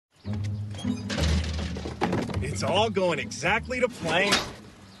It's all going exactly to plan.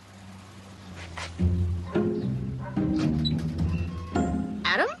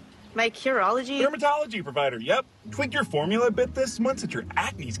 Adam? My Curology... Dermatology provider, yep. Tweaked your formula a bit this month since your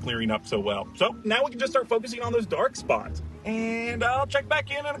acne's clearing up so well. So now we can just start focusing on those dark spots. And I'll check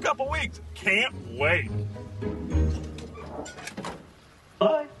back in a couple weeks. Can't wait.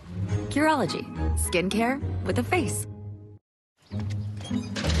 Bye. Curology, skincare with a face.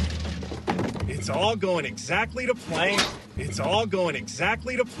 It's all going exactly to plan. It's all going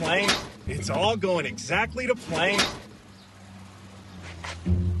exactly to plan. It's all going exactly to plan.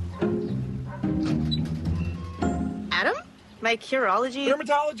 Adam? My Curology...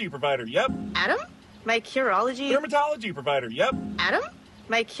 Dermatology provider, yep. Adam? My Curology... Dermatology provider, yep. Adam?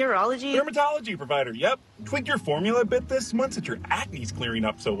 My Curology... Dermatology provider, yep. Tweaked your formula a bit this month since your acne's clearing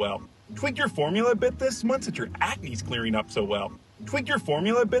up so well. Tweaked your formula a bit this month since your acne's clearing up so well. Tweaked your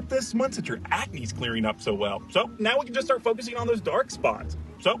formula a bit this month since your acne's clearing up so well. So now we can just start focusing on those dark spots.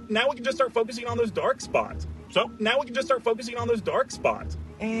 So now we can just start focusing on those dark spots. So now we can just start focusing on those dark spots.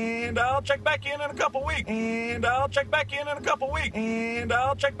 And I'll check back in a couple weeks. And I'll check back in a couple weeks. And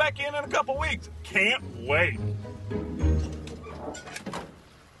I'll check back in a couple weeks. Can't wait.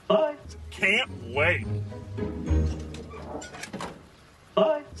 Bye. Can't wait.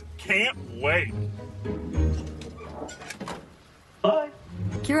 Bye. Can't wait. Bye.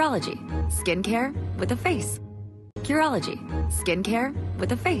 Curology, skincare with a face. Curology, skincare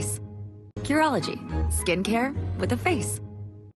with a face. Curology, skincare with a face.